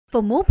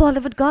For more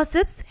Bollywood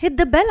gossips, hit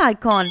the bell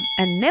icon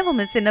and never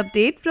miss an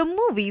update from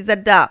Moviez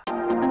Adda.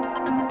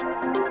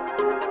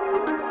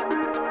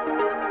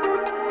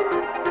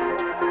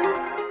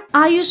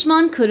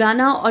 Ayushman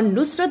Khurana और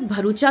नुसरत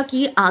भरूचा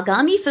की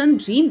आगामी film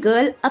dream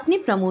girl अपने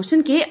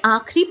promotion के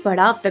आखिरी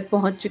पड़ाव तक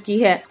पहुंच चुकी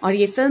है और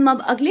ये फिल्म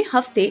अब अगले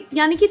हफ्ते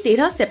यानी कि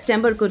 13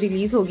 सितंबर को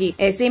रिलीज होगी।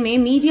 ऐसे में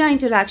मीडिया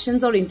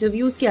इंटरैक्शंस और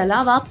इंटरव्यूज के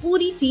अलावा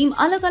पूरी टीम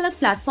अलग अलग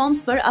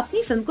प्लेटफॉर्म्स पर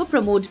अपनी फिल्म को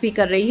प्रमोट भी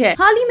कर रही है।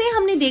 हाल ही में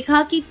हमने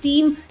देखा कि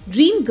team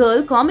dream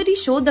girl comedy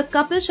show the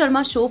Kapil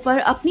Sharma show पर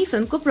अपनी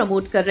फिल्म को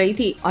प्रमोट कर रही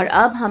थी और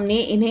अब हमने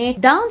इन्हें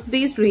dance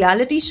based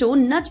reality show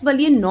Nach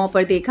Baliye 9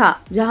 पर देखा,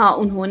 जहां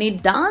उन्होंने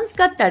डांस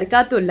का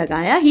तड़का तो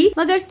लगाया ही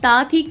मगर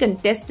साथ ही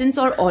कंटेस्टेंट्स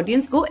और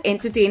ऑडियंस को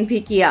एंटरटेन भी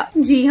किया।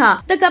 जी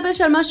हाँ, द कपिल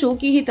शर्मा शो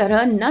की ही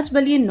तरह नच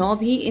बलिए 9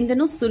 भी इन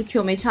दिनों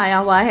सुर्खियों में छाया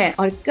हुआ है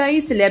और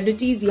कई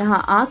सेलिब्रिटीज यहां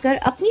आकर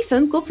अपनी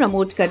फिल्म को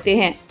प्रमोट करते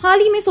हैं। हाल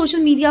ही में सोशल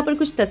मीडिया पर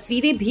कुछ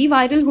तस्वीरें भी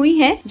वायरल हुई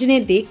हैं,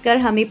 जिन्हें देखकर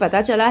हमें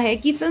पता चला है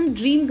कि फिल्म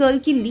ड्रीम गर्ल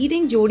की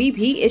लीडिंग जोड़ी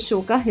भी इस शो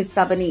का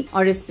हिस्सा बनी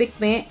और इस पिक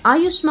में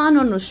आयुष्मान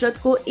और नुसरत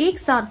को एक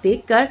साथ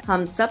देखकर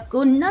हम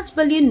सबको नच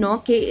बलिए 9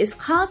 के इस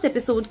खास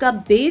एपिसोड का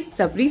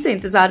बेसब्री से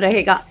इंतजार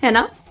रहेगा, है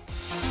ना?